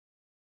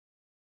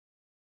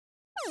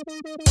Esto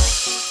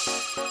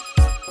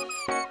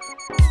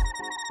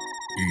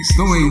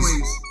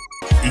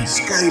es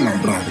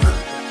Skyline Radio.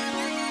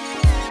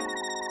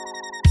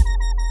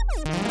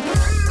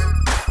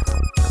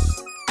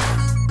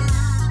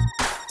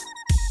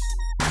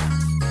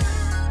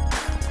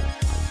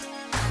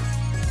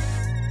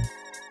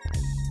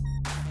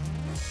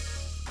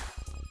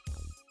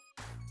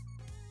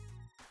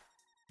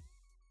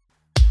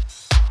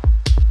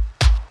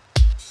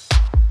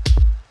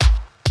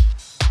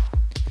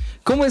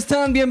 ¿Cómo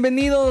están?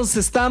 Bienvenidos,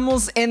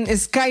 estamos en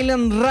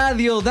Skyline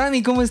Radio.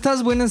 Dani, ¿cómo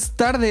estás? Buenas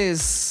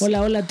tardes.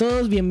 Hola a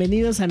todos,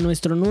 bienvenidos a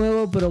nuestro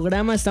nuevo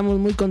programa. Estamos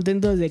muy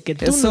contentos de que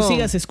tú nos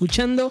sigas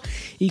escuchando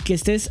y que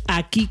estés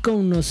aquí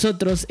con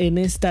nosotros en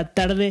esta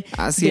tarde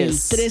del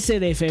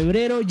 13 de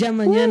febrero. Ya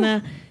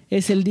mañana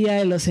es el Día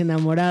de los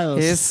Enamorados.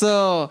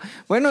 Eso.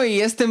 Bueno, y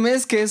este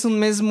mes que es un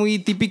mes muy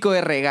típico de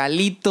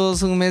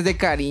regalitos, un mes de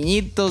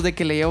cariñitos, de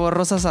que le llevo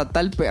rosas a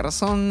tal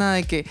persona,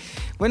 de que...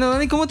 Bueno,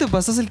 Dani, ¿cómo te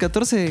pasas el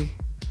 14?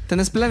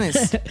 ¿Tenés planes?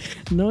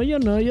 No,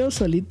 yo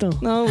solito.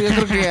 No, yo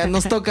creo que a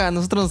nosotros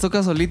nos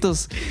toca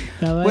solitos.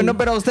 Caballo. Bueno,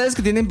 pero a ustedes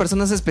que tienen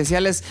personas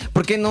especiales,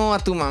 ¿por qué no a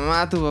tu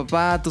mamá, a tu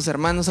papá, a tus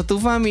hermanos, a tu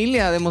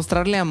familia,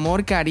 demostrarle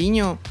amor,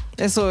 cariño?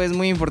 Eso es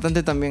muy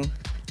importante también.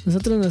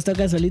 Nosotros nos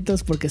toca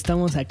solitos porque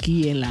estamos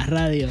aquí en la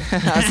radio.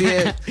 Así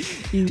es.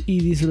 y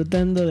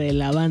disfrutando de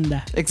la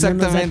banda.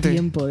 Exactamente. No nos da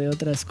tiempo de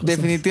otras cosas.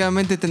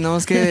 Definitivamente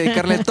tenemos que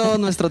dedicarle todo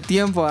nuestro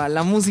tiempo a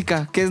la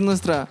música, que es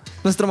nuestro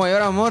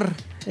mayor amor.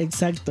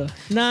 Exacto.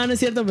 No es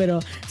cierto, pero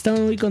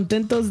estamos muy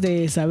contentos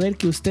de saber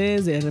que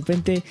ustedes de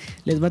repente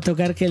les va a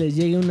tocar que les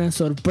llegue una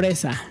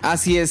sorpresa.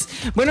 Así es.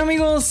 Bueno,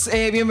 amigos,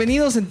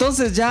 bienvenidos.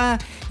 Entonces ya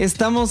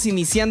estamos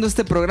iniciando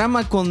este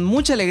programa con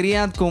mucha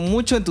alegría, con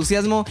mucho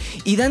entusiasmo.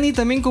 Y Dani,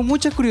 también con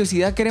mucha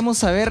curiosidad queremos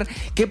saber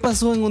qué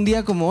pasó en un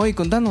día como hoy.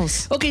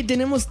 Contanos. Ok,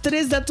 tenemos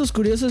 3 datos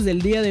curiosos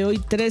del día de hoy,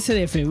 13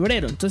 de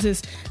febrero.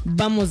 Entonces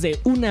vamos de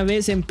una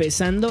vez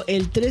empezando.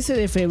 El 13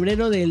 de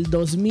febrero del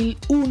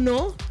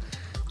 2001...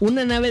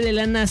 una nave de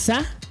la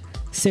NASA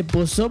se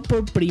posó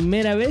por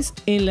primera vez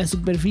en la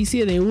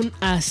superficie de un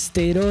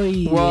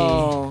asteroide.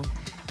 Wow.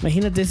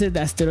 Imagínate, ese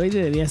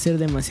asteroide debía ser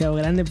demasiado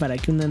grande para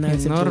que una nave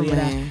se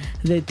pudiera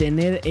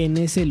detener en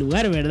ese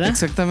lugar, ¿verdad?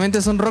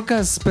 Exactamente, son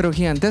rocas pero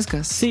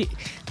gigantescas. Sí.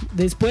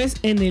 Después,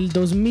 en el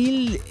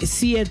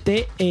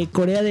 2007,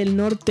 Corea del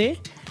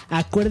Norte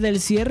acuerda el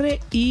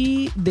cierre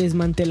y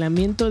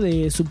desmantelamiento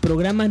de su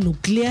programa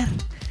nuclear.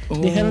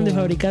 Dejaron de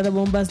fabricar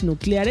bombas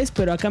nucleares,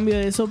 pero a cambio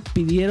de eso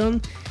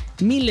pidieron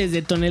miles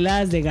de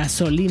toneladas de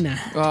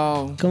gasolina.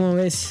 Wow. ¿Cómo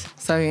ves?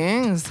 Está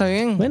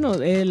bien. Bueno,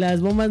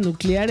 las bombas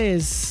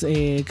nucleares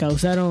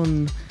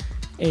causaron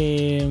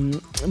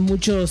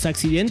muchos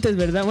accidentes,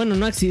 ¿verdad? Bueno,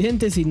 no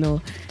accidentes,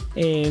 sino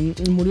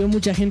murió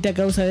mucha gente a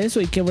causa de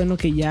eso. Y qué bueno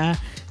que ya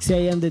se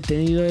hayan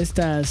detenido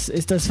estas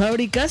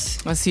fábricas.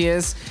 Así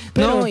es.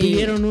 Pero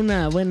pidieron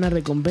una buena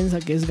recompensa,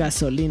 que es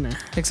gasolina.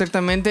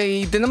 Exactamente.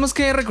 Y tenemos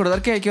que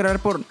recordar que hay que orar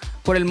por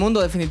el mundo,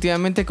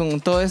 definitivamente,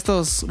 con todos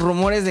estos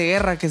rumores de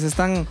guerra que se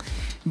están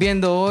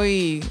viendo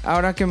hoy.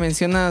 Ahora que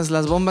mencionas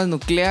las bombas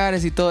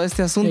nucleares y todo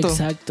este asunto.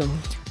 Exacto.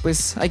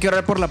 Pues hay que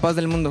orar por la paz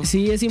del mundo.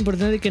 Sí, es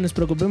importante que nos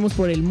preocupemos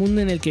por el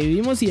mundo en el que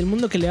vivimos y el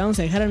mundo que le vamos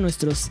a dejar a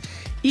nuestros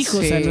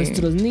hijos, a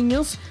nuestros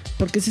niños,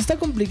 porque se está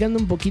complicando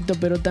un poquito,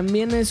 pero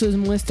también eso es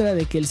muestra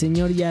de que el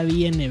Señor ya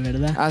viene,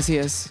 ¿verdad? Así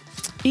es.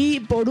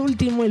 Y por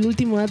último, el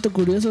último dato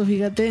curioso,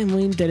 fíjate,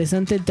 muy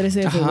interesante, el 13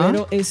 de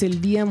febrero es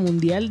el Día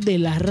Mundial de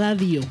la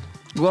Radio.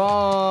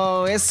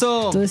 ¡Wow!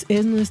 ¡Eso! Entonces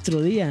es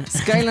nuestro día.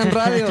 Skyline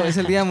Radio, es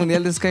el Día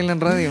Mundial de Skyline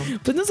Radio.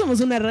 Pues no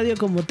somos una radio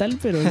como tal,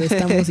 pero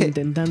estamos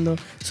intentando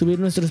subir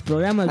nuestros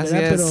programas,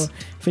 ¿verdad? Pero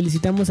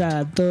felicitamos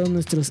a todos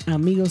nuestros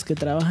amigos que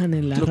trabajan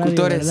en la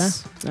radio, ¿verdad?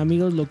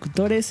 Amigos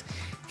locutores,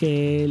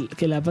 que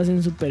la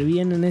pasen súper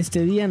bien en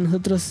este día.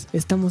 Nosotros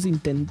estamos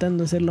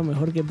intentando hacer lo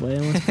mejor que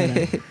podemos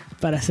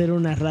para hacer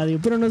una radio,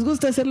 pero nos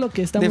gusta hacer lo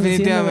que estamos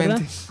haciendo, ¿verdad?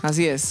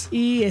 Así es.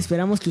 Y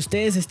esperamos que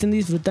ustedes estén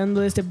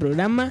disfrutando de este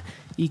programa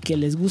y que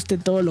les guste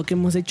todo lo que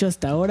hemos hecho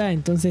hasta ahora.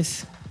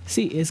 Entonces,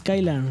 sí,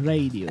 Skyline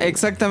Radio.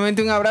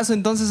 Exactamente, un abrazo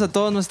entonces a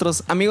todos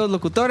nuestros amigos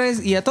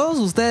locutores y a todos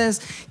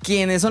ustedes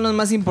quienes son los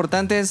más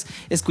importantes,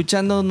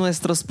 escuchando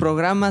nuestros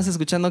programas,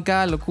 escuchando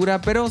cada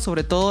locura, pero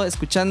sobre todo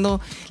escuchando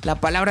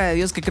la palabra de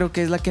Dios, que creo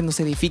que es la que nos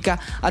edifica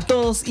a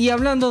todos. Y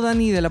hablando,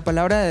 Dani, de la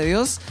palabra de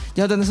Dios,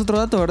 ¿ya tenés otro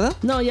dato, verdad?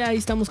 No, ya ahí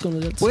estamos con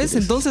los datos. Pues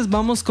entonces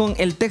vamos con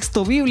el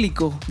texto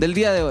bíblico del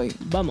día de hoy.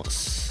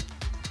 Vamos.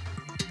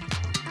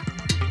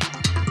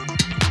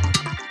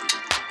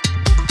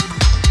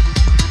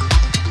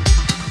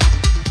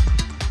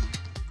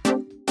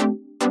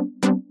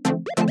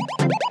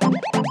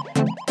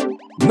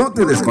 No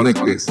te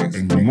desconectes.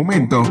 En un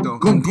momento,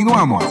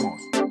 continuamos.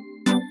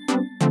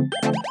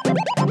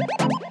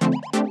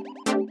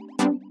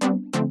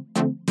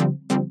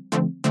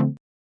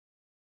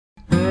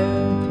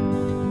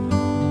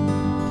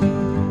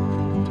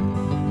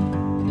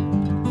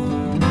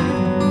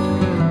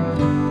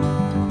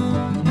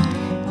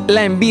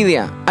 La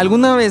envidia.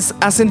 ¿Alguna vez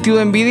has sentido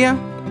envidia?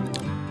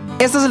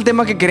 Este es el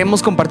tema que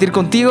queremos compartir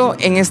contigo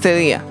en este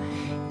día.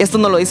 Esto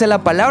nos lo dice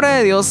la palabra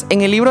de Dios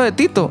en el libro de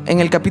Tito,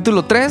 en el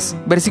capítulo 3,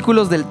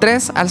 versículos del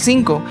 3 al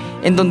 5,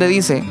 en donde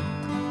dice: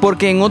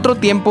 porque en otro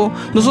tiempo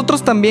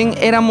nosotros también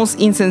éramos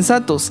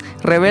insensatos,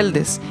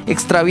 rebeldes,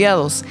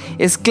 extraviados,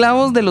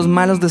 esclavos de los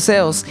malos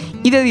deseos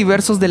y de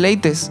diversos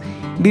deleites.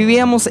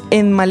 Vivíamos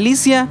en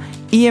malicia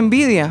y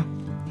envidia.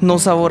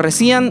 Nos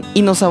aborrecían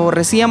y nos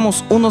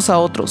aborrecíamos unos a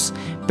otros.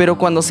 Pero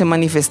cuando se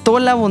manifestó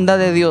la bondad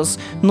de Dios,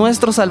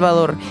 nuestro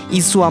Salvador,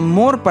 y su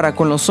amor para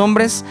con los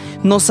hombres,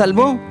 nos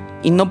salvó.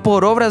 Y no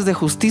por obras de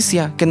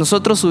justicia que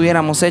nosotros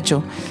hubiéramos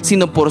hecho,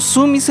 sino por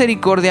su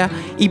misericordia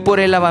y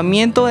por el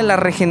lavamiento de la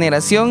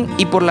regeneración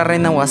y por la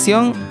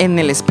renovación en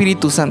el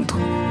Espíritu Santo.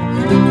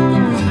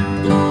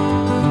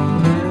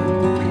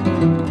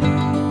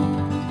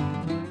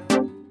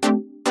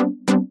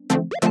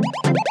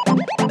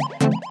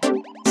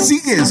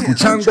 Sigue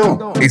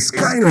escuchando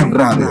Skyline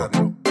Radio.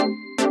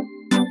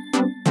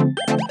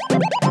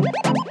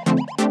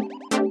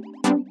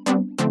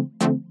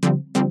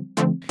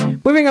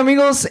 Muy bien,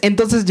 amigos,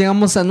 entonces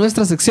llegamos a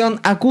nuestra sección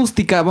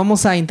acústica.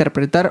 Vamos a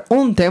interpretar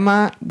un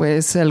tema,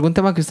 pues algún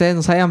tema que ustedes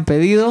nos hayan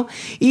pedido.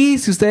 Y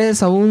si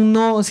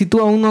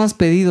tú aún no has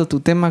pedido tu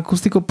tema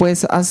acústico,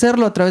 puedes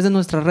hacerlo a través de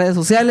nuestras redes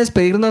sociales,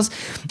 pedirnos,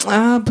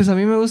 pues a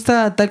mí me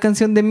gusta tal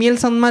canción de Miel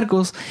San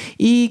Marcos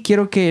y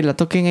quiero que la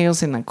toquen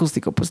ellos en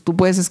acústico. Pues tú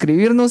puedes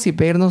escribirnos y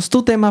pedirnos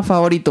tu tema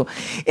favorito.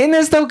 En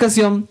esta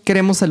ocasión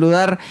queremos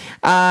saludar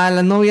a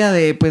la novia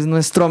de pues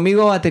nuestro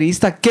amigo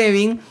baterista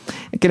Kevin.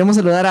 Queremos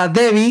saludar a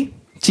Debbie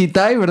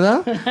Chitay,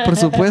 ¿verdad? Por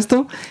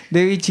supuesto,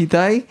 Debbie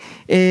Chitay.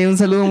 Un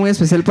saludo muy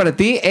especial para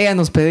ti. Ella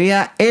nos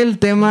pedía el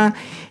tema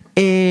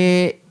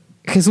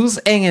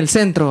Jesús en el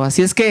centro.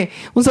 Así es que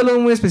un saludo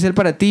muy especial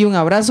para ti y un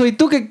abrazo. Y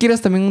tú que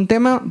quieras también un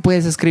tema,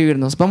 puedes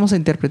escribirnos. Vamos a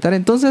interpretar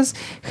entonces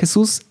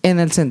Jesús en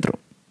el centro.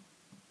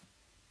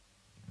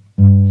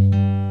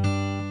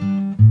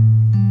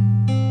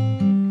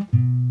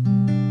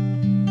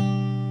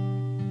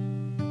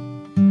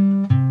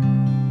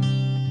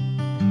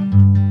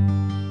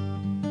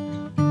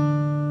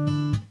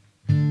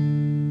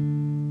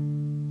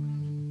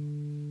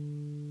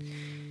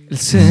 El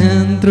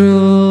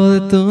centro de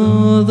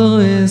todo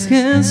es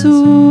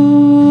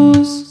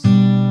Jesús.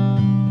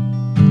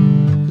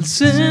 El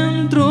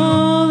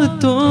centro de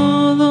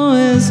todo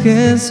es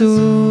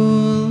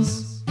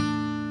Jesús.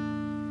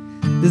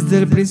 Desde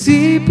el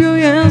principio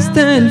y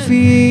hasta el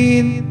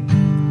fin,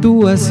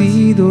 tú has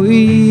sido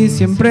y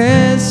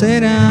siempre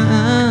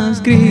serás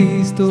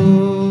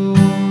Cristo.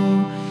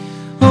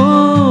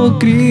 Oh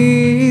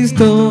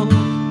Cristo,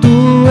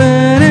 tú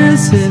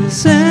eres el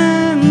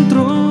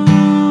centro.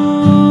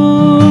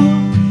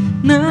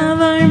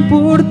 Nada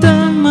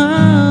importa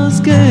más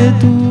que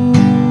tú.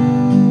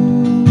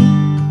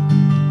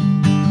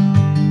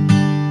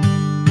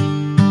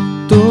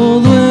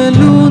 Todo el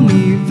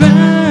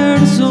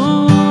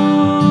universo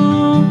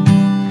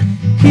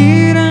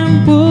gira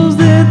en pos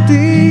de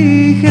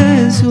ti,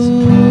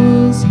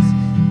 Jesús,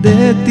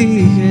 de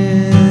ti,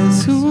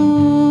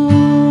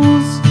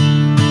 Jesús,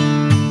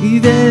 y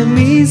de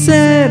mi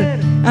ser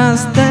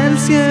hasta el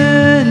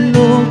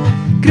cielo.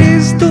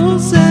 Cristo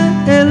es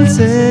el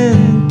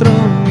centro,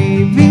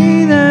 mi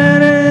vida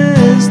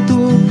eres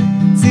tú,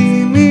 si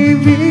mi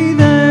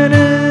vida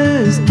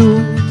eres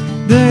tú,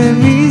 de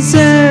mi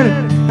ser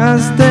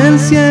hasta el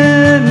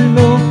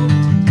cielo.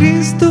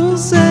 Cristo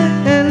es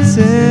el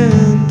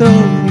centro,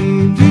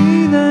 mi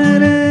vida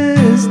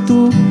eres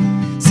tú,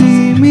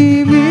 si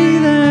mi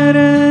vida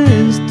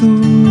eres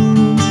tú.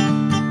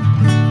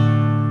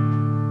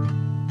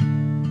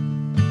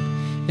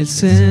 El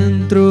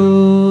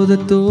centro de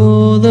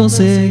todos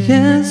es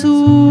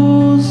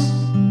Jesús.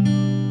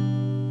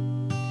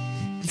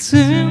 El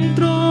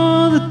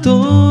centro de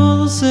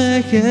todos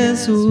es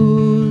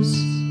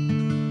Jesús.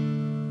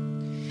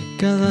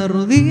 Cada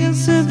rodilla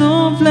se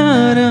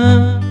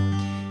doblará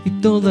y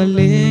toda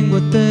lengua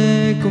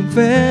te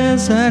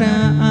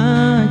confesará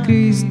a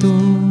Cristo.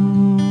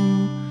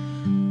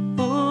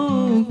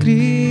 Oh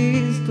Cristo.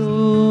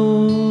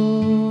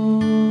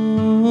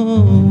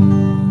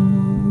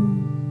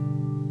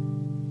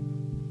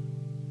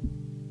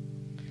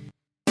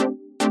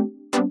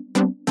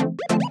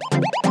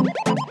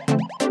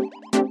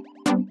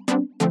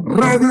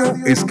 Radio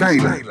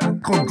Skyline.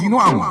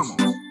 Continuamos.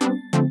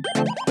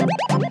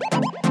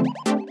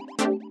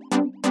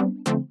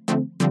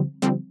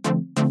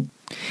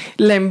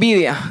 La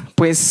envidia.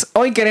 Pues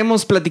hoy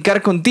queremos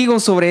platicar contigo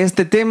sobre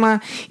este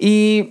tema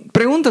y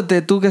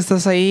pregúntate tú que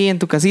estás ahí en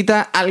tu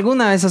casita,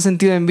 ¿alguna vez has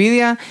sentido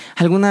envidia?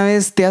 ¿Alguna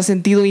vez te has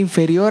sentido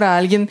inferior a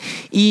alguien?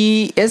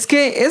 Y es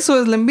que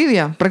eso es la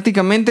envidia.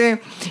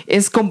 Prácticamente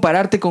es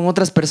compararte con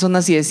otras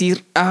personas y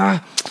decir,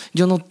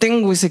 yo no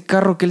tengo ese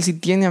carro que él sí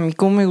tiene, a mí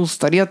cómo me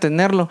gustaría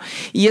tenerlo.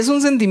 Y es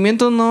un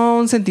sentimiento, no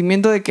un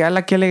sentimiento de que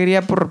qué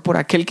alegría por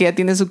aquel que ya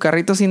tiene su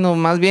carrito, sino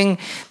más bien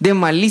de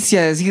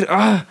malicia, decir,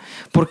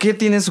 ¿por qué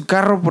tiene su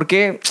carro? ¿Por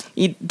qué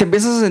y te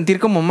empiezas a sentir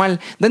como mal.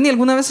 Dani,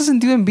 ¿alguna vez has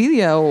sentido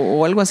envidia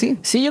o algo así?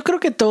 Sí, yo creo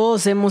que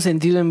todos hemos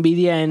sentido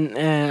envidia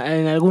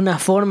en alguna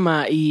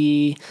forma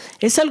y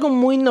es algo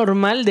muy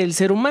normal del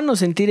ser humano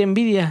sentir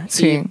envidia.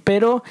 Sí.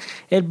 Pero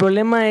el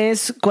problema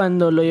es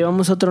cuando lo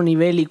llevamos a otro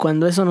nivel y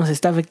cuando eso nos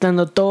está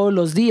afectando todos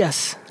los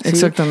días. ¿Sí?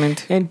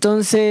 Exactamente.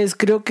 Entonces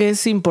creo que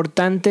es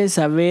importante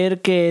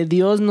saber que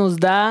Dios nos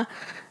da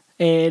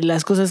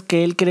las cosas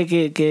que Él cree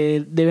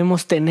que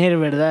debemos tener,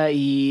 ¿verdad?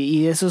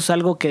 Y eso es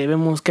algo que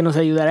nos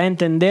ayudará a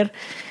entender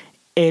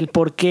el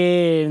por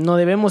qué no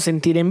debemos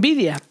sentir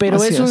envidia. Pero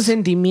Así es un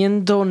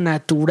sentimiento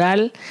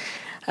natural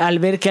al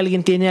ver que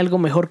alguien tiene algo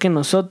mejor que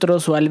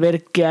nosotros o al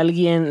ver que a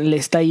alguien le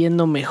está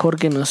yendo mejor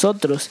que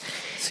nosotros.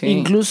 Sí.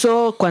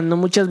 Incluso cuando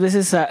muchas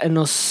veces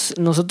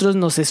nosotros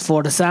nos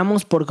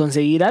esforzamos por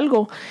conseguir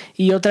algo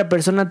y otra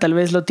persona tal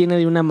vez lo tiene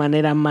de una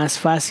manera más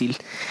fácil.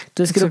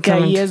 Entonces creo que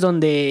ahí es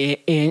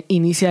donde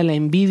inicia la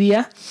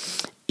envidia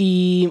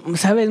y,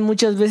 ¿sabes?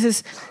 Muchas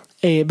veces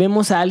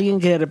vemos a alguien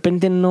que de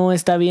repente no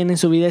está bien en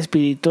su vida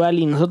espiritual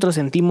y nosotros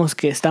sentimos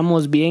que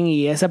estamos bien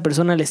y a esa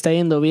persona le está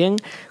yendo bien,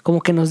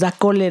 como que nos da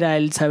cólera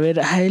el saber,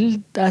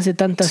 él hace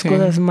tantas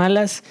cosas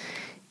malas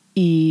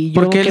y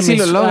yo porque él sí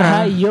lo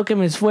logra. Y yo que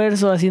me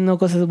esfuerzo haciendo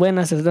cosas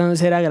buenas, tratando de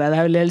ser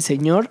agradable al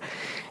Señor.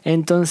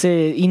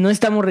 Entonces, y no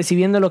estamos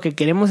recibiendo lo que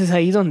queremos, es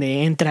ahí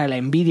donde entra la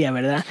envidia,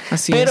 ¿verdad?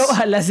 Así Pero es.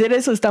 al hacer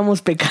eso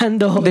estamos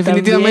pecando.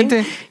 Definitivamente.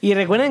 También. Y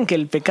recuerden que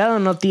el pecado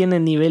no tiene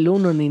nivel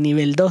 1 ni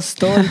nivel 2,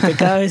 todo el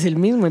pecado es el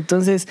mismo.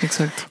 Entonces,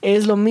 exacto,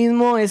 es lo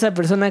mismo esa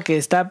persona que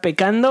está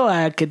pecando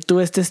a que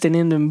tú estés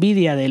teniendo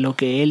envidia de lo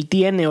que él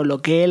tiene o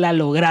lo que él ha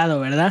logrado,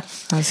 ¿verdad?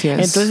 Así es.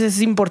 Entonces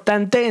es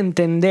importante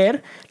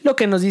entender lo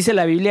que nos dice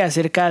la Biblia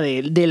acerca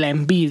de la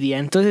envidia.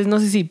 Entonces,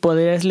 no sé si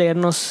podrías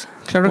leernos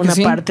una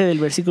parte del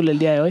versículo del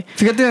día de hoy.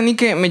 Fíjate, Dani,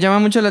 que me llama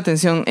mucho la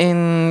atención.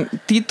 En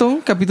Tito,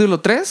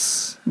 capítulo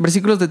 3,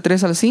 versículos de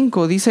 3 al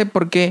 5, dice: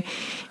 porque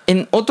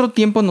en otro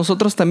tiempo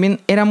nosotros también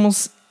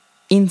éramos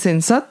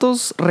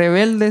insensatos,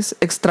 rebeldes,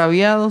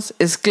 extraviados,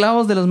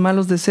 esclavos de los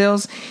malos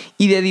deseos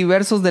y de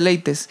diversos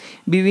deleites.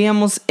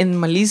 Vivíamos en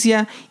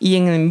malicia y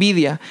en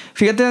envidia.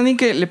 Fíjate, Dani,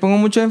 que le pongo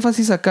mucho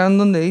énfasis acá en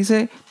donde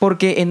dice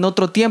porque en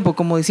otro tiempo,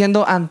 como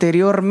diciendo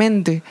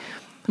anteriormente.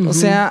 O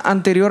sea,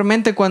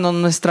 anteriormente, cuando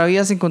nuestra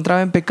vida se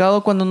encontraba en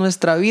pecado, cuando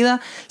nuestra vida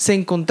se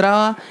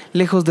encontraba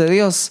lejos de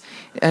Dios.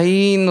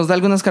 Ahí nos da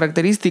algunas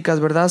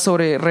características, ¿verdad?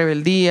 Sobre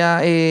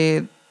rebeldía,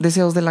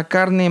 deseos de la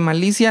carne,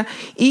 malicia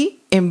y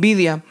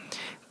envidia.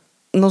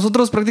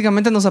 Nosotros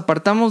prácticamente nos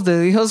apartamos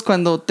de Dios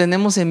cuando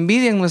tenemos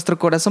envidia en nuestro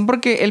corazón,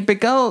 porque el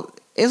pecado,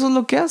 eso es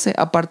lo que hace,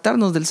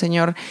 apartarnos del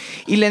Señor.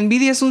 Y la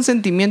envidia es un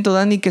sentimiento,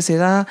 Dani, que se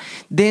da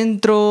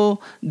dentro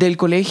del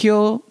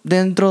colegio,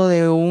 dentro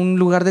de un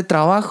lugar de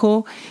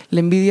trabajo.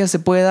 La envidia se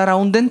puede dar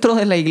aún dentro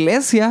de la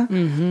iglesia.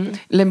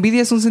 La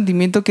envidia es un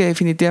sentimiento que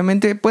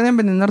definitivamente puede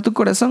envenenar tu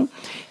corazón.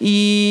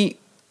 Y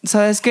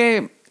sabes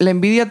que la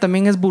envidia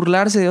también es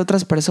burlarse de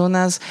otras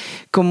personas,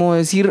 como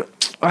decir: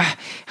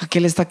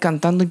 aquel está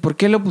cantando, ¿y por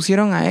qué lo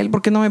pusieron a él?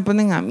 ¿Por qué no me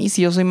ponen a mí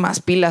si yo soy más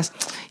pilas?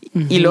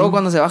 Y luego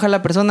cuando se baja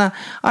la persona: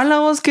 ¡hala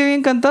vos, qué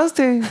bien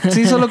cantaste!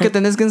 Sí, solo que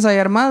tenés que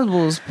ensayar más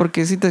vos,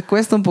 porque si te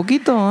cuesta un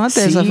poquito,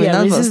 te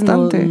desafinas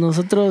bastante.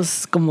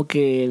 Nosotros como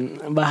que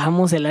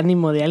bajamos el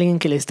ánimo de alguien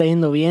que le está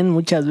yendo bien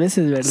muchas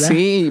veces, ¿verdad?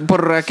 Sí,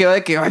 por aquello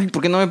de que,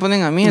 ¿por qué no me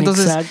ponen a mí?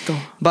 Entonces exacto,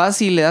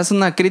 vas y le das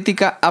una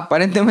crítica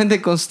aparentemente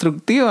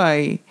constructiva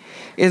y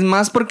es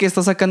más porque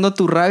estás sacando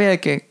tu rabia de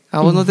que a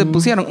vos no te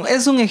pusieron.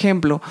 Es un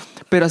ejemplo,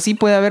 pero así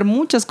puede haber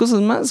muchas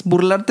cosas más.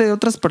 Burlarte de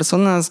otras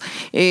personas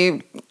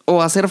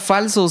o hacer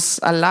falsos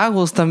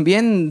halagos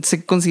también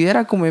se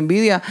considera como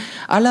envidia.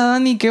 ¡Hala,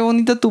 Dani, qué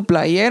bonita tu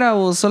playera!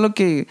 O solo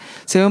que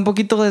se ve un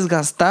poquito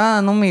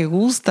desgastada, no me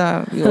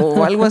gusta.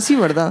 O algo así,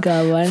 ¿verdad?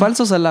 Cabal.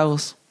 Falsos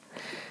halagos.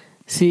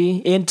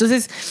 Sí,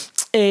 entonces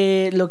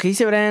lo que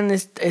dice Brian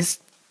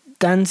es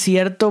tan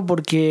cierto,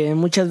 porque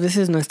muchas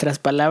veces nuestras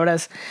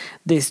palabras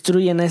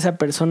destruyen a esa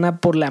persona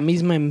por la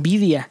misma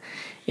envidia.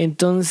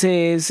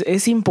 Entonces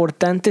es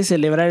importante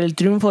celebrar el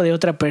triunfo de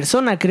otra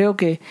persona. Creo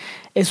que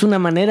es una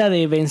manera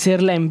de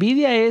vencer la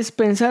envidia, es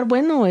pensar,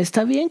 bueno,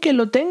 está bien que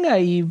lo tenga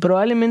y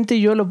probablemente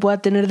yo lo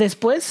pueda tener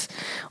después,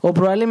 o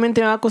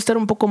probablemente me va a costar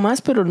un poco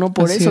más, pero no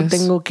por Así eso es.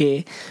 tengo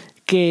que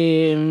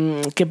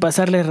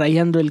pasarle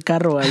rayando el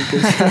carro al que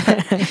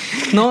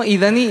No, y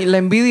Dani, la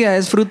envidia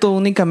es fruto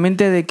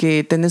únicamente de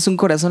que tenés un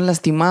corazón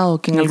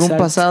lastimado, que en algún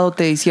pasado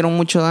te hicieron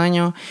mucho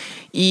daño.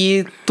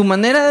 Y tu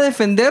manera de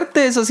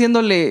defenderte es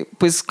haciéndole,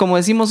 pues como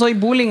decimos hoy,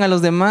 bullying a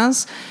los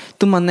demás.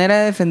 Tu manera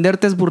de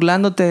defenderte es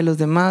burlándote de los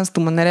demás. Tu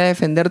manera de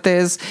defenderte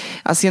es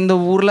haciendo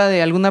burla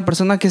de alguna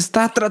persona que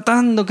está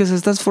tratando, que se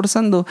está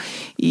esforzando.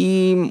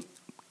 Y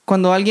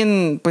cuando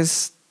alguien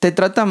pues te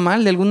trata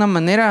mal de alguna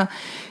manera,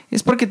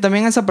 es porque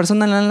también a esa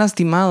persona la han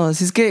lastimado.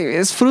 Así es que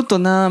es fruto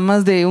nada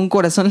más de un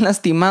corazón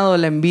lastimado,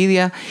 la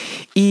envidia.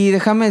 Y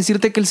déjame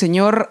decirte que el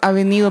Señor ha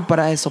venido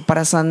para eso,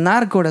 para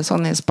sanar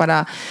corazones,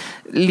 para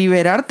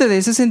liberarte de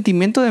ese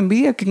sentimiento de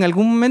envidia que en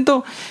algún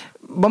momento,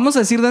 vamos a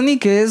decir, Dani,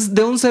 que es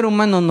de un ser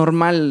humano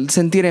normal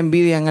sentir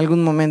envidia en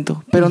algún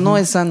momento, pero no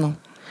es sano.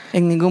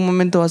 en ningún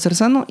momento va a ser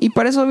sano. Y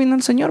para eso vino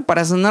el Señor,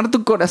 para sanar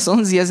tu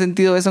corazón si has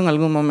sentido eso en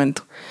algún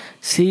momento.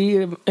 Sí,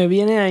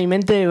 vienen a mi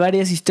mente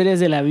varias historias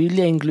de la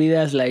Biblia,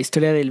 incluidas la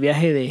historia del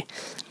viaje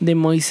de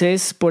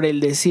Moisés por el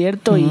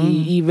desierto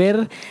y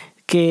ver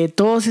que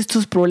todos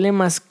estos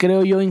problemas,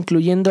 creo yo,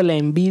 incluyendo la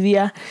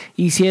envidia,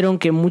 hicieron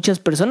que muchas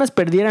personas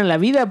perdieran la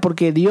vida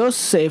porque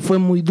Dios fue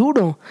muy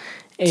duro.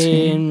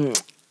 Sí.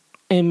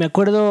 Me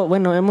acuerdo,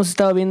 bueno, hemos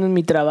estado viendo en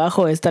mi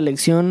trabajo esta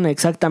lección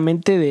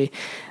exactamente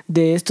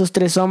de estos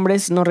 3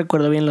 hombres, no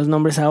recuerdo bien los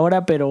nombres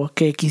ahora, pero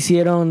que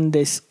quisieron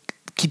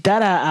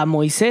quitar a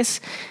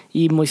Moisés,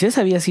 y Moisés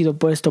había sido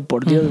puesto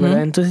por Dios,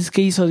 ¿verdad? Entonces,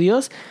 ¿qué hizo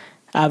Dios?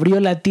 Abrió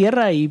la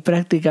tierra y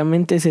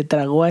prácticamente se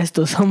tragó a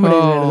estos hombres,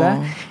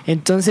 ¿verdad?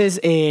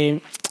 Entonces,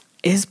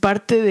 es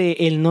parte de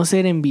el no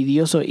ser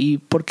envidioso, y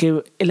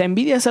porque la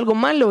envidia es algo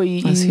malo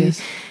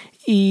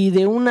y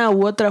de una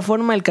u otra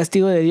forma el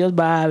castigo de Dios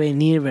va a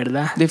venir,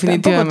 ¿verdad?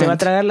 Definitivamente. Tampoco te va a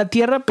tragar la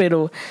tierra,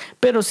 pero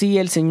sí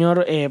el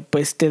Señor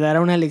pues te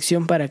dará una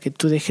lección para que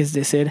tú dejes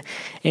de ser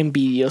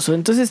envidioso.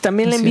 Entonces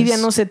también la envidia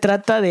no se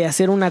trata de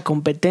hacer una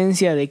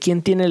competencia de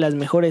quién tiene las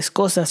mejores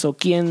cosas o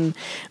quién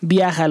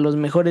viaja a los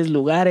mejores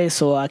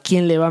lugares o a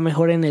quién le va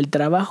mejor en el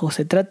trabajo.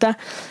 Se trata,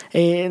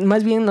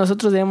 más bien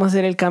nosotros debemos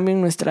hacer el cambio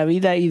en nuestra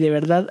vida y de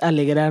verdad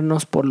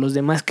alegrarnos por los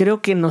demás.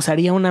 Creo que nos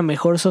haría una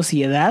mejor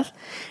sociedad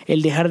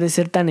el dejar de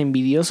ser tan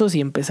envidiosos y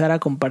empezar a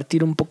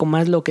compartir un poco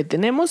más lo que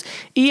tenemos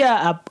y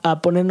a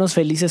ponernos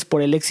felices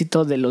por el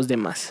éxito de los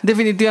demás.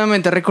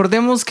 Definitivamente,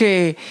 recordemos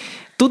que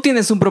tú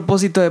tienes un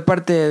propósito de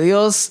parte de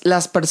Dios,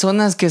 las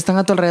personas que están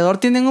a tu alrededor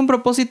tienen un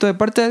propósito de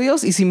parte de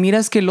Dios, y si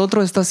miras que el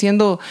otro está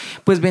siendo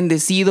pues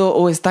bendecido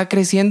o está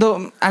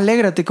creciendo,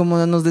 alégrate,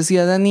 como nos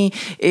decía Dani,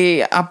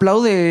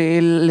 aplaude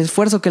el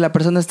esfuerzo que la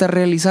persona está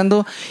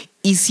realizando.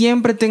 Y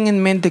siempre ten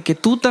en mente que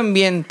tú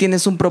también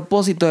tienes un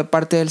propósito de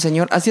parte del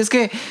Señor. Así es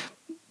que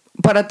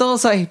para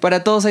todos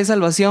hay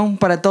salvación,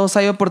 para todos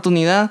hay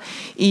oportunidad,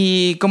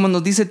 y como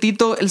nos dice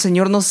Tito, el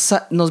Señor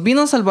nos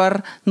vino a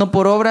salvar no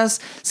por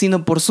obras,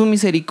 sino por su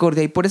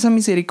misericordia, y por esa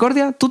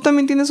misericordia tú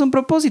también tienes un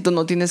propósito,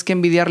 no tienes que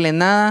envidiarle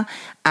nada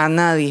a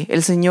nadie.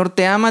 El Señor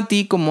te ama a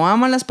ti como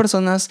ama a las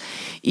personas,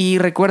 y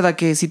recuerda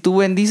que si tú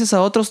bendices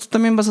a otros, tú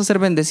también vas a ser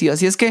bendecido.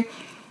 Así es que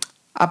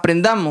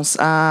aprendamos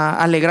a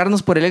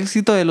alegrarnos por el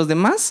éxito de los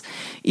demás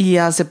y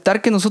a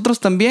aceptar que nosotros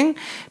también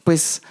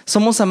pues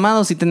somos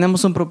amados y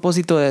tenemos un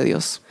propósito de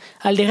Dios.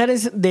 Al dejar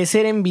de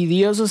ser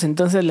envidiosos,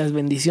 entonces las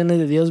bendiciones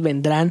de Dios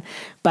vendrán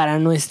para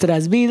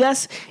nuestras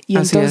vidas, y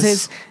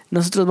entonces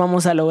nosotros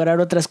vamos a lograr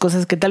otras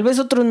cosas que tal vez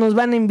otros nos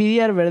van a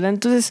envidiar, ¿verdad?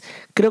 Entonces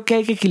creo que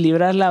hay que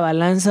equilibrar la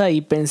balanza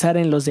y pensar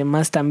en los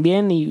demás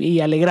también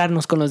y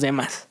alegrarnos con los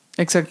demás.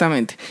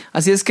 Exactamente.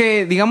 Así es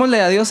que digámosle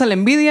adiós a la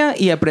envidia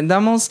y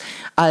aprendamos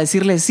a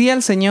decirle sí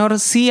al Señor,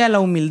 sí a la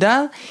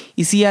humildad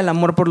y sí al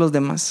amor por los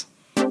demás.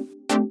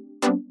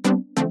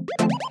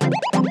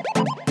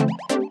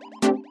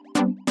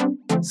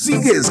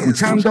 Sigue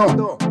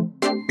escuchando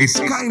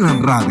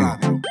Skyland Radio.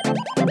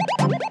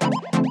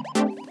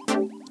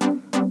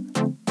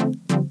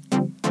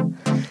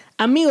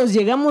 Amigos,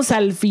 llegamos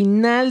al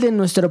final de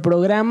nuestro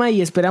programa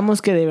y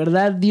esperamos que de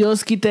verdad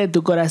Dios quite de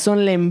tu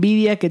corazón la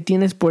envidia que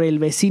tienes por el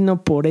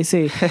vecino, por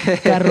ese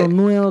carro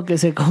nuevo que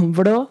se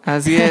compró.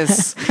 Así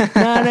es.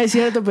 No es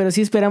cierto, pero sí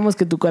esperamos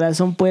que tu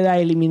corazón pueda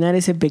eliminar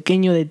ese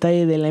pequeño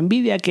detalle de la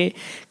envidia que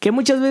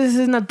muchas veces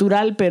es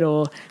natural,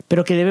 pero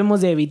que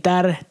debemos de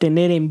evitar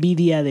tener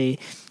envidia de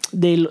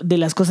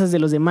las cosas de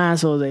los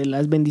demás o de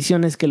las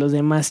bendiciones que los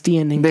demás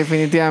tienen.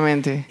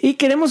 Definitivamente. Y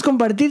queremos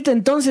compartirte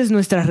entonces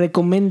nuestra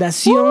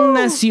recomendación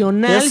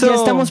nacional. Eso. Ya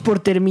estamos por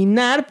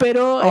terminar,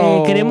 pero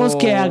queremos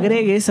que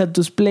agregues a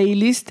tus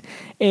playlists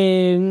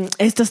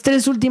estas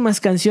 3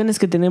 últimas canciones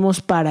que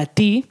tenemos para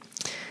ti,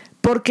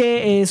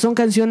 porque son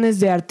canciones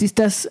de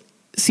artistas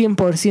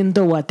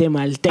 100%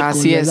 guatemaltecos.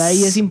 Así es. ¿Verdad?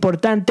 Y es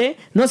importante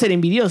no ser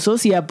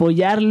envidiosos y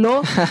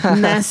apoyarlo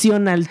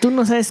nacional. Tú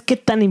no sabes qué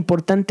tan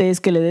importante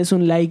es que le des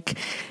un like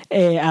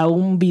a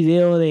un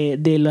video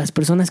de las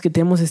personas que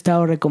te hemos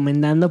estado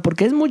recomendando,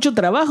 porque es mucho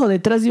trabajo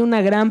detrás de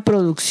una gran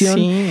producción,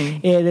 sí.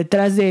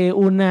 Detrás de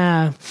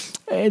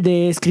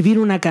de escribir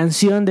una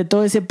canción, de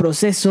todo ese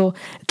proceso,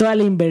 toda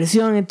la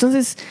inversión.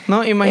 Entonces,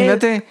 no,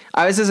 imagínate,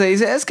 a veces se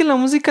dice, es que la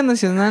música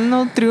nacional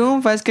no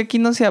triunfa, es que aquí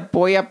no se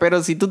apoya,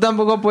 pero si tú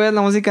tampoco apoyas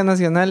la música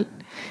nacional.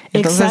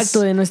 Entonces...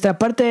 Exacto, de nuestra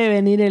parte debe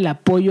venir el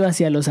apoyo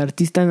hacia los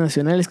artistas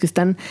nacionales que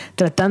están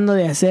tratando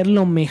de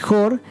hacerlo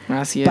mejor.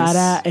 Así es.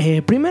 Para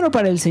primero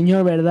para el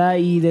Señor, ¿verdad?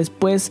 Y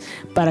después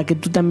para que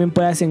tú también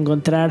puedas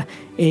encontrar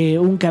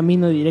un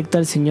camino directo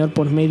al Señor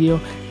por medio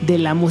de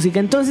la música.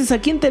 Entonces, ¿a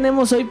quién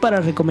tenemos hoy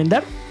para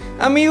recomendar?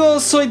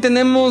 Amigos, hoy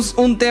tenemos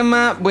un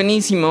tema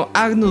buenísimo,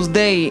 Agnus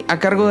Dei, a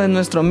cargo de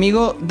nuestro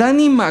amigo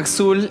Dani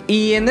Maxul,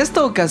 y en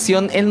esta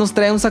ocasión él nos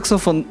trae un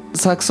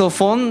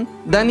saxofón,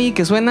 Dani,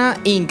 que suena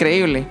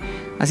increíble.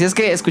 Así es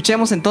que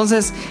escuchemos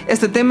entonces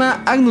este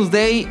tema, Agnus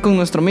Dei, con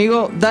nuestro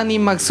amigo Dani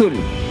Maxul.